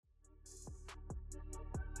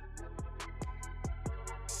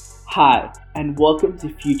Hi, and welcome to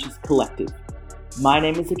Futures Collective. My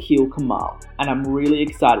name is Akil Kamal, and I'm really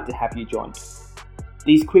excited to have you join me.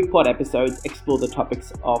 These quick pod episodes explore the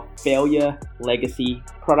topics of failure, legacy,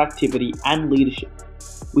 productivity, and leadership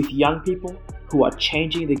with young people who are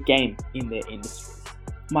changing the game in their industries.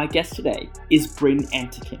 My guest today is Bryn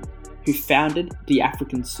Antikin, who founded The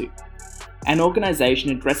African Soup, an organisation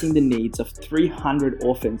addressing the needs of 300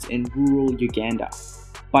 orphans in rural Uganda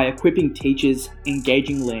by equipping teachers,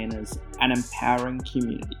 engaging learners, and empowering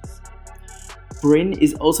communities. Bryn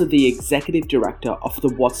is also the Executive Director of the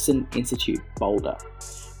Watson Institute, Boulder,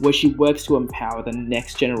 where she works to empower the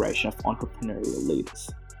next generation of entrepreneurial leaders.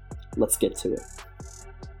 Let's get to it.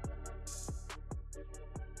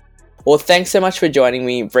 Well, thanks so much for joining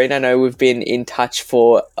me, Bryn. I know we've been in touch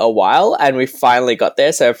for a while and we finally got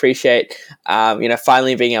there, so I appreciate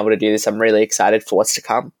finally being able to do this. I'm really excited for what's to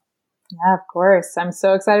come. Yeah, of course. I'm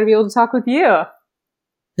so excited to be able to talk with you.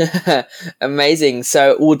 Amazing.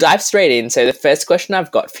 So we'll dive straight in. So the first question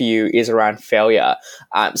I've got for you is around failure.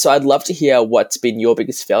 So I'd love to hear what's been your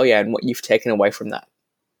biggest failure and what you've taken away from that.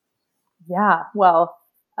 Yeah, well,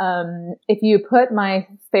 if you put my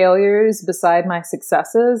failures beside my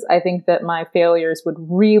successes, I think that my failures would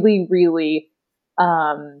really,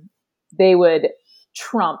 they would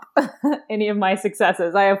trump any of my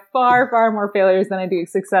successes. I have far more failures than I do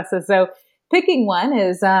successes. So picking one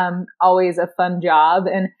is always a fun job.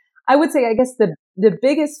 And I would say, I guess the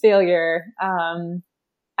biggest failure I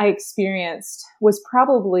experienced was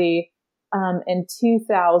probably in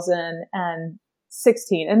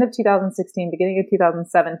 2016, end of 2016, beginning of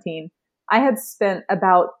 2017. I had spent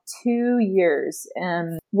about 2 years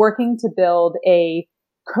working to build a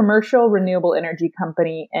commercial renewable energy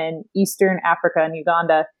company in Eastern Africa and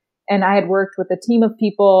Uganda. And I had worked with a team of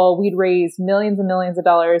people. We'd raised millions and millions of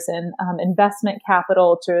dollars in investment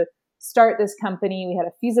capital to start this company. We had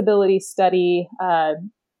a feasibility study,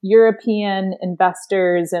 European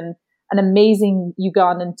investors, and an amazing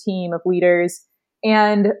Ugandan team of leaders.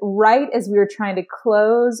 And right as we were trying to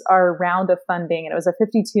close our round of funding, and it was a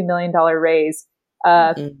 $52 million raise,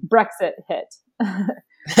 Brexit hit.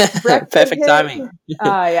 Perfect timing.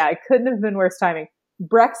 Yeah, it couldn't have been worse timing.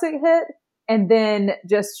 Brexit hit, and then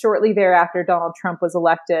just shortly thereafter, Donald Trump was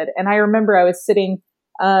elected. And I remember I was sitting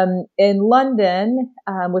in London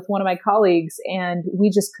with one of my colleagues, and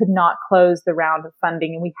we just could not close the round of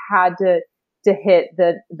funding, and we had to hit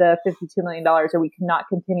the $52 million, or we could not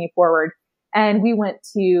continue forward. And we went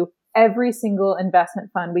to every single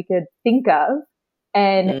investment fund we could think of,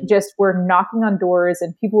 and just were knocking on doors,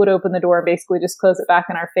 and people would open the door and basically just close it back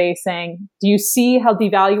in our face saying, do you see how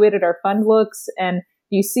devaluated our fund looks? And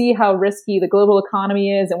do you see how risky the global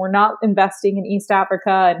economy is? And we're not investing in East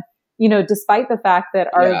Africa. And, despite the fact that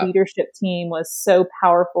our leadership team was so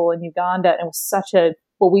powerful in Uganda and it was such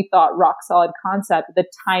what we thought rock solid concept, the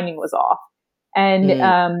timing was off. And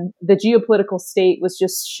the geopolitical state was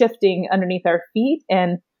just shifting underneath our feet.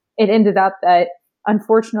 And it ended up that,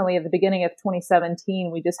 unfortunately, at the beginning of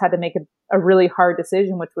 2017, we just had to make a really hard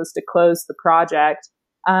decision, which was to close the project.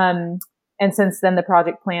 And since then, the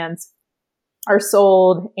project plans are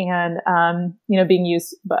sold and, being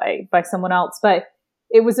used by someone else. But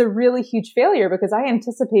it was a really huge failure because I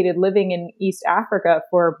anticipated living in East Africa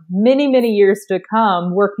for many, many years to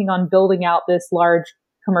come, working on building out this large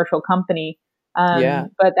commercial company.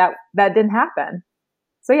 But that didn't happen.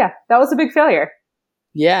 So yeah, that was a big failure.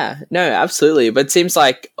 Yeah, no, absolutely. But it seems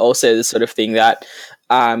like also the sort of thing that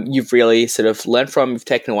you've really sort of learned from, you've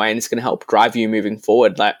taken away, and it's going to help drive you moving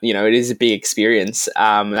forward. Like, it is a big experience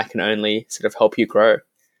that can only sort of help you grow.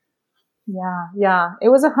 Yeah. It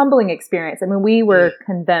was a humbling experience. I mean, we were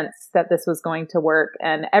convinced that this was going to work,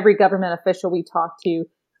 and every government official we talked to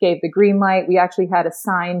gave the green light. We actually had a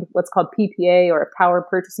signed what's called PPA, or a power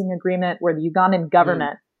purchasing agreement, where the Ugandan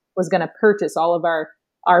government was going to purchase all of our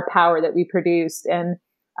power that we produced, and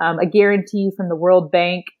a guarantee from the World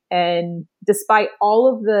Bank. And despite all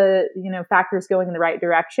of the, factors going in the right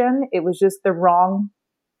direction, it was just the wrong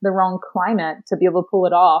climate to be able to pull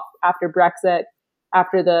it off after Brexit,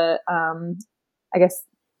 after the,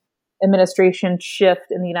 administration shift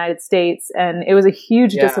in the United States. And it was a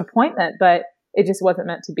huge disappointment, but it just wasn't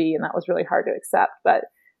meant to be. And that was really hard to accept. But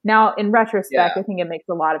now in retrospect, I think it makes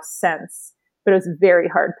a lot of sense, but it was a very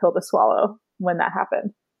hard pill to swallow when that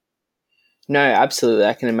happened. No, absolutely.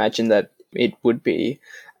 I can imagine that it would be.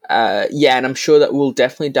 And I'm sure that we'll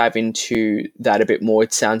definitely dive into that a bit more.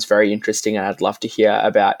 It sounds very interesting, and I'd love to hear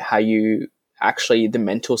about how you actually, the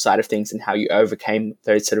mental side of things, and how you overcame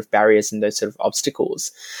those sort of barriers and those sort of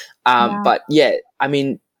obstacles. But yeah, I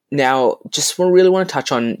mean, Now, just really want to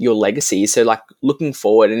touch on your legacy. So like looking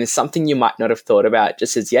forward, and it's something you might not have thought about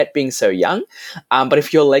just as yet being so young. But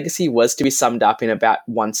if your legacy was to be summed up in about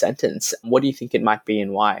one sentence, what do you think it might be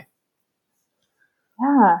and why?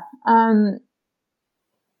 Yeah.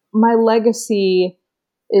 My legacy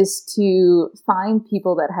is to find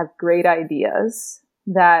people that have great ideas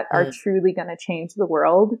that are truly going to change the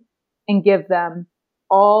world and give them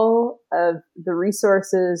all of the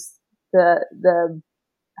resources, the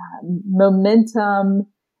momentum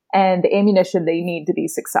and the ammunition they need to be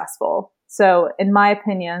successful. So in my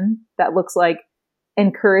opinion, that looks like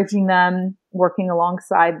encouraging them, working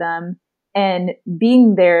alongside them, and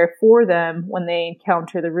being there for them when they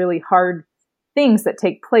encounter the really hard things that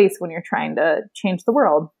take place when you're trying to change the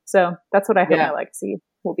world. So that's what I hope my legacy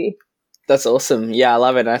will be. That's awesome. Yeah, I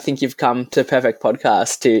love it. I think you've come to Perfect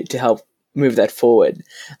Podcast to help move that forward.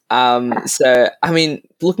 So, I mean,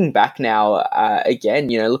 looking back now, again,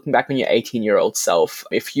 looking back on your 18-year-old self,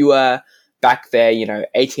 if you were back there,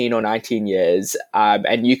 18 or 19 years,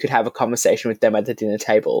 and you could have a conversation with them at the dinner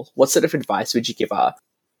table, what sort of advice would you give her?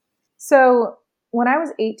 So when I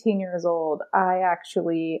was 18 years old, I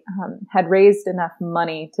actually had raised enough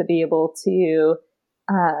money to be able to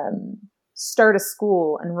start a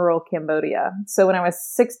school in rural Cambodia. So when I was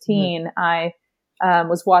 16, I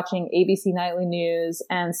was watching ABC Nightly News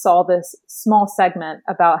and saw this small segment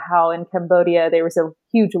about how in Cambodia there was a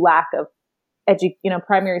huge lack of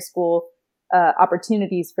primary school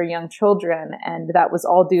opportunities for young children, and that was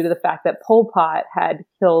all due to the fact that Pol Pot had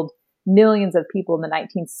killed millions of people in the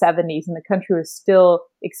 1970s, and the country was still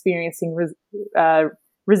experiencing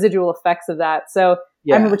residual effects of that. So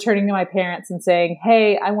I remember turning to my parents and saying,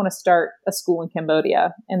 "Hey, I want to start a school in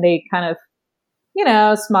Cambodia," and they kind of,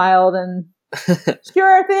 smiled and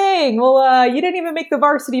sure thing. Well, you didn't even make the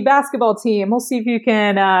varsity basketball team. We'll see if you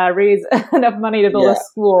can raise enough money to build a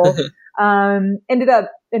school. Ended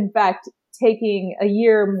up, in fact, taking a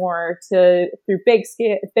year more through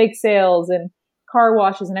bake sales and car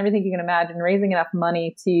washes and everything you can imagine, raising enough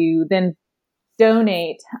money to then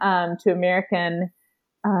donate to American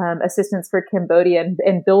assistance for Cambodia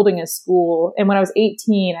and building a school. And when I was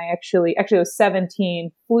 18, I actually was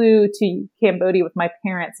 17, flew to Cambodia with my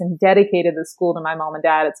parents and dedicated the school to my mom and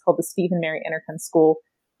dad. It's called the Stephen Mary Intercon School.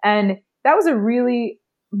 And that was a really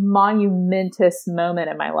monumentous moment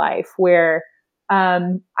in my life where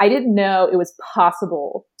I didn't know it was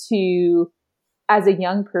possible to, as a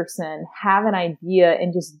young person, have an idea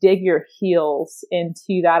and just dig your heels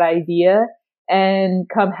into that idea, and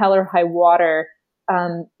come hell or high water,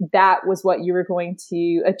 that was what you were going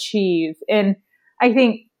to achieve. And I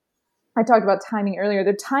think I talked about timing earlier.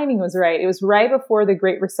 The timing was right. It was right before the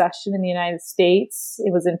Great Recession in the United States.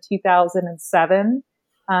 It was in 2007.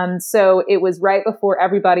 So it was right before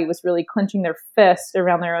everybody was really clenching their fist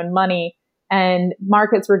around their own money, and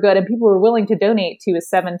markets were good, and people were willing to donate to a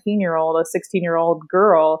 17-year-old, a 16-year-old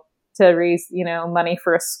girl to raise, money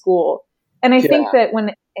for a school. And I think that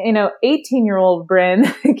when, 18-year-old Bryn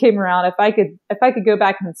came around, if I could go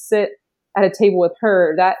back and sit at a table with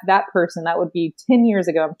her, that person, that would be 10 years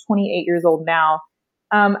ago. I'm 28 years old now.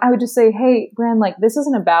 I would just say, "Hey, Bryn, like, this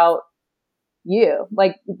isn't about you.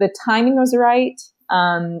 Like, the timing was right.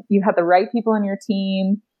 You had the right people on your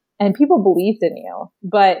team and people believed in you.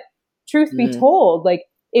 But truth be told, like,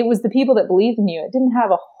 it was the people that believed in you. It didn't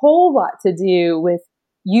have a whole lot to do with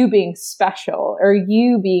you being special or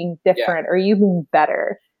you being different or you being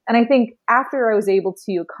better." And I think after I was able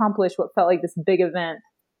to accomplish what felt like this big event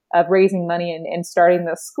of raising money and starting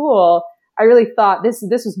the school, I really thought this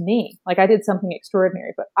was me. Like, I did something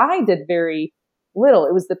extraordinary, but I did very little.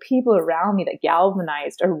 It was the people around me that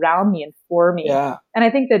galvanized around me and for me. Yeah. And I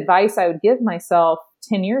think the advice I would give myself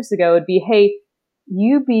 10 years ago would be, hey,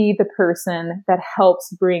 you be the person that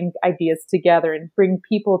helps bring ideas together and bring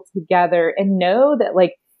people together, and know that,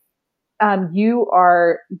 like, you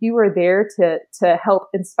are there to help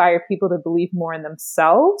inspire people to believe more in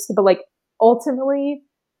themselves. But, like, ultimately,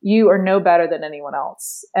 you are no better than anyone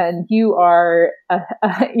else, and you are,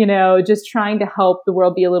 just trying to help the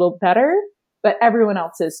world be a little better. But everyone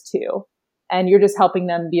else is too, and you're just helping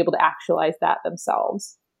them be able to actualize that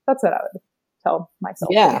themselves. That's what I would tell myself.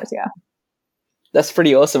 Yeah. That's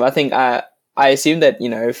pretty awesome. I think I assume that,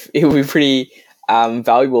 it would be pretty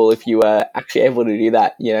valuable if you were actually able to do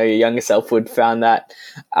that. Your younger self would found that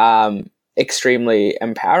extremely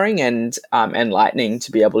empowering and enlightening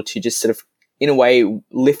to be able to just sort of, in a way,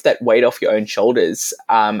 lift that weight off your own shoulders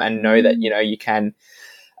and know that, you can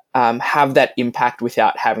have that impact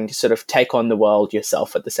without having to sort of take on the world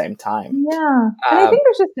yourself at the same time. Yeah. And I think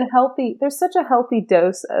there's such a healthy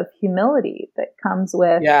dose of humility that comes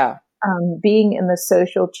with being in the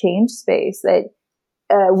social change space, that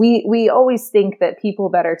we always think that people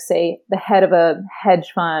that are, say, the head of a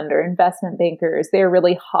hedge fund or investment bankers, they're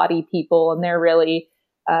really haughty people and they're really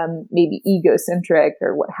maybe egocentric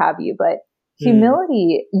or what have you. But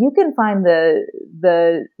humility, you can find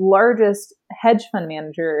the largest hedge fund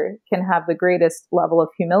manager can have the greatest level of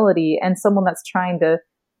humility, and someone that's trying to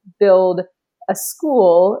build a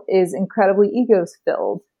school is incredibly ego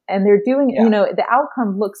filled. And they're doing, the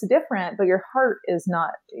outcome looks different, but your heart is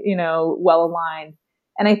not, well aligned.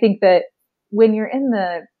 And I think that when you're in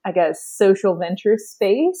the, social venture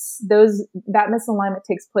space, that misalignment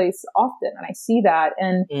takes place often. And I see that.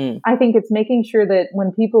 And I think it's making sure that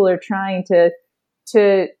when people are trying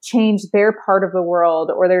to change their part of the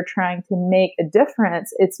world, or they're trying to make a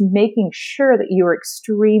difference, it's making sure that you are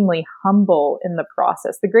extremely humble in the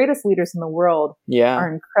process. The greatest leaders in the world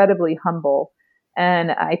are incredibly humble.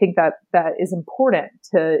 And I think that is important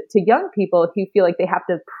to young people who feel like they have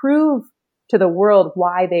to prove to the world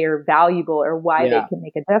why they are valuable or why they can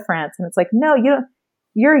make a difference. And it's like, no, you don't.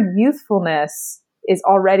 Your youthfulness is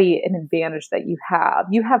already an advantage that you have.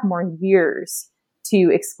 You have more years to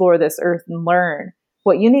explore this earth and learn.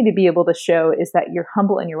 What you need to be able to show is that you're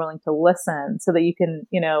humble and you're willing to listen, so that you can,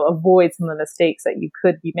 avoid some of the mistakes that you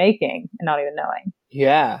could be making and not even knowing.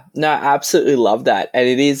 Yeah, no, I absolutely love that. And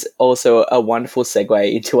it is also a wonderful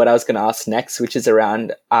segue into what I was going to ask next, which is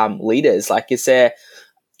around leaders. Like, is there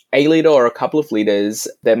a leader or a couple of leaders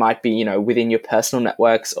that might be, within your personal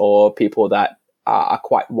networks or people that are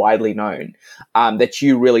quite widely known that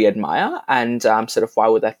you really admire, and sort of why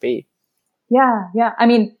would that be? Yeah. I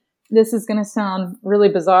mean, this is going to sound really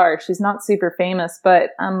bizarre. She's not super famous, but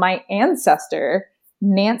my ancestor,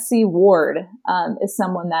 Nancy Ward, is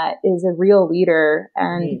someone that is a real leader,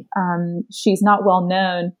 and she's not well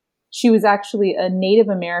known. She was actually a Native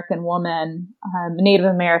American woman, Native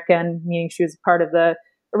American meaning she was part of the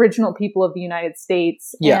original people of the United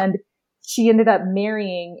States, and she ended up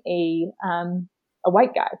marrying a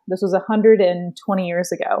white guy. This was 120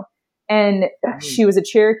 years ago, and she was a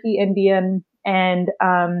Cherokee Indian, and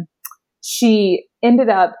she ended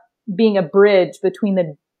up being a bridge between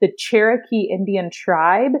the Cherokee Indian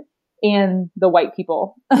tribe and the white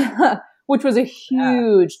people, which was a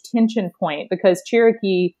huge tension point, because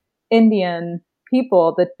Cherokee Indian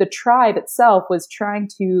people, the tribe itself, was trying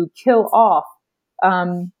to kill off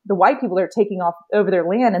the white people that are taking off over their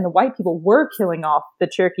land, and the white people were killing off the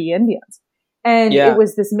Cherokee Indians. And it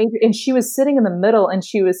was this major, and she was sitting in the middle, and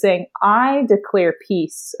she was saying, I declare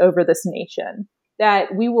peace over this nation,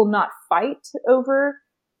 that we will not fight over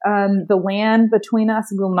the land between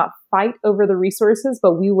us. We will not fight over the resources,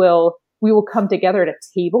 but we will come together at a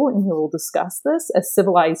table and we will discuss this as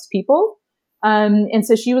civilized people. And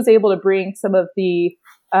so she was able to bring some of the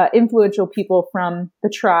influential people from the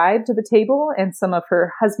tribe to the table, and some of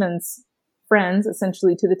her husband's friends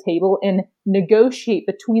essentially to the table, and negotiate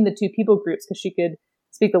between the two people groups, because she could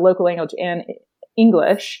speak the local language and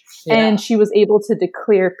English. And she was able to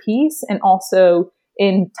declare peace, and also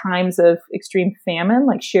in times of extreme famine,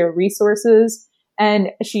 like share resources.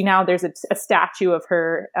 And there's a statue of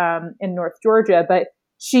her in North Georgia, but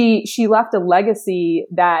she left a legacy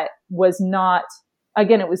that was not,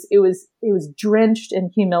 again, it was drenched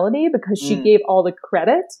in humility, because she gave all the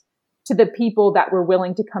credit to the people that were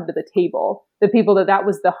willing to come to the table, the people that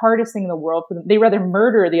was the hardest thing in the world for them. They rather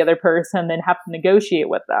murder the other person than have to negotiate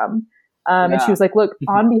with them. And she was like, look,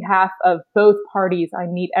 on behalf of both parties, I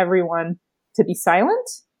need everyone to be silent,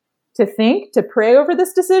 to think, to pray over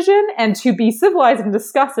this decision, and to be civilized and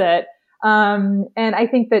discuss it. And I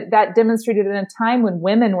think that demonstrated in a time when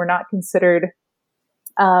women were not considered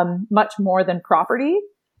much more than property.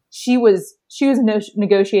 She was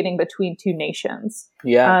negotiating between two nations.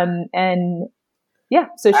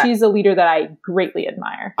 So she's a leader that I greatly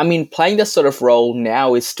admire. I mean, playing this sort of role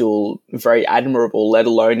now is still very admirable, let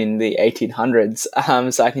alone in the 1800s.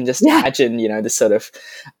 So I can just imagine, the sort of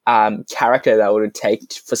character that would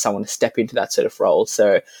take for someone to step into that sort of role.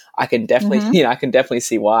 So I can definitely, I can definitely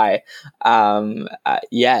see why.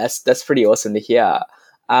 That's pretty awesome to hear.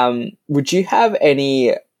 Would you have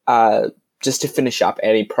any, just to finish up,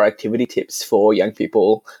 any productivity tips for young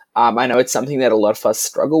people? I know it's something that a lot of us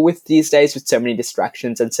struggle with these days, with so many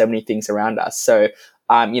distractions and so many things around us. So,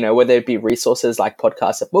 whether it be resources like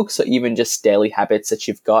podcasts or books, or even just daily habits that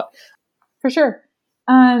you've got. For sure.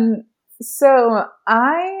 So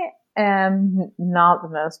I am not the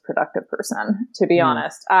most productive person, to be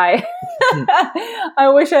honest. I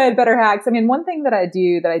wish I had better hacks. I mean, one thing that I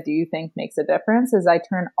do think makes a difference is I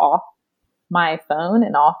turn off my phone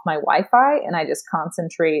and off my Wi-Fi, and I just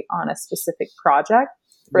concentrate on a specific project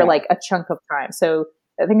for like a chunk of time. So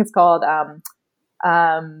I think it's called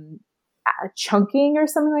chunking or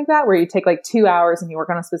something like that, where you take like 2 hours and you work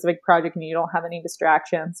on a specific project and you don't have any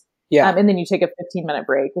distractions. Yeah. And then you take a 15-minute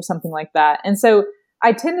break or something like that. And so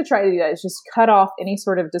I tend to try to do that, is just cut off any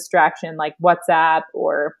sort of distraction like WhatsApp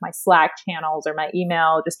or my Slack channels or my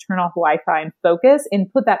email, just turn off Wi-Fi and focus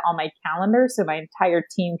and put that on my calendar so my entire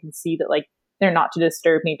team can see that like they're not to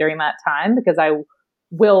disturb me during that time, because I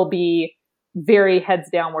will be very heads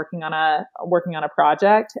down working on a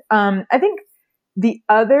project. I think the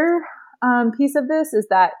other piece of this is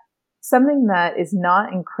that something that is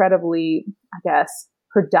not incredibly, I guess,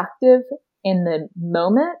 productive in the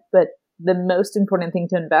moment, but the most important thing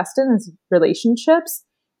to invest in is relationships.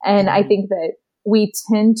 And I think that we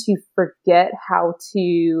tend to forget how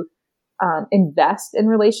to invest in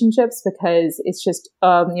relationships because it's just,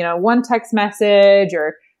 one text message,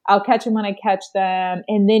 or I'll catch them when I catch them.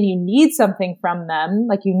 And then you need something from them.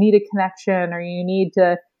 Like you need a connection, or you need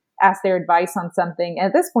to ask their advice on something.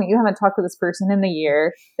 At this point, you haven't talked to this person in a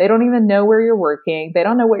year. They don't even know where you're working. They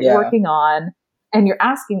don't know what you're working on. And you're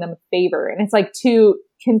asking them a favor. And it's like, to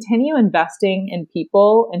continue investing in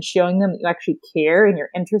people and showing them that you actually care and you're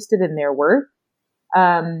interested in their work,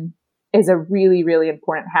 is a really, really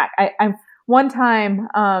important hack. One time,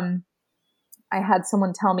 I had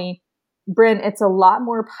someone tell me, Bryn, it's a lot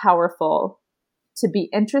more powerful to be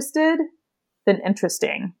interested than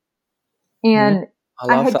interesting. And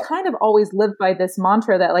I had kind of always lived by this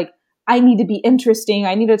mantra that like, I need to be interesting.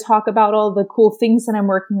 I need to talk about all the cool things that I'm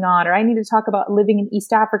working on, or I need to talk about living in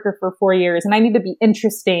East Africa for 4 years, and I need to be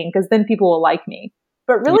interesting because then people will like me.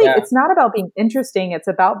 But really, it's not about being interesting. It's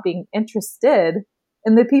about being interested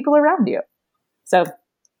in the people around you. So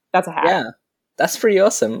that's a hack. Yeah, that's pretty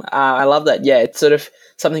awesome. I love that. Yeah, it's sort of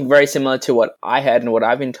something very similar to what I had and what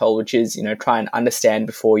I've been told, which is, try and understand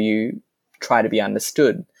before you try to be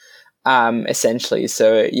understood. Essentially.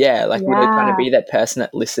 So really trying to be that person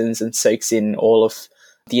that listens and soaks in all of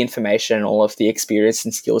the information, all of the experience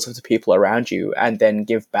and skills of the people around you, and then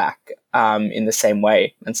give back in the same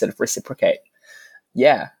way instead of reciprocate.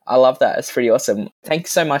 Yeah, I love that. It's pretty awesome.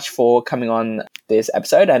 Thanks so much for coming on this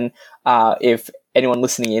episode. And if anyone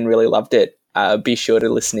listening in really loved it, be sure to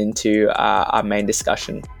listen into our main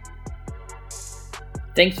discussion.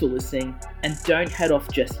 Thanks for listening, and don't head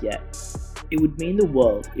off just yet. It would mean the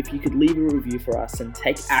world if you could leave a review for us and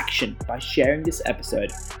take action by sharing this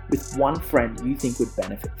episode with one friend you think would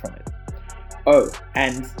benefit from it. Oh,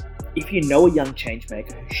 and if you know a young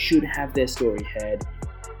changemaker who should have their story heard,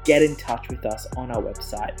 get in touch with us on our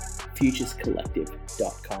website,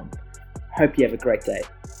 futurescollective.com. Hope you have a great day.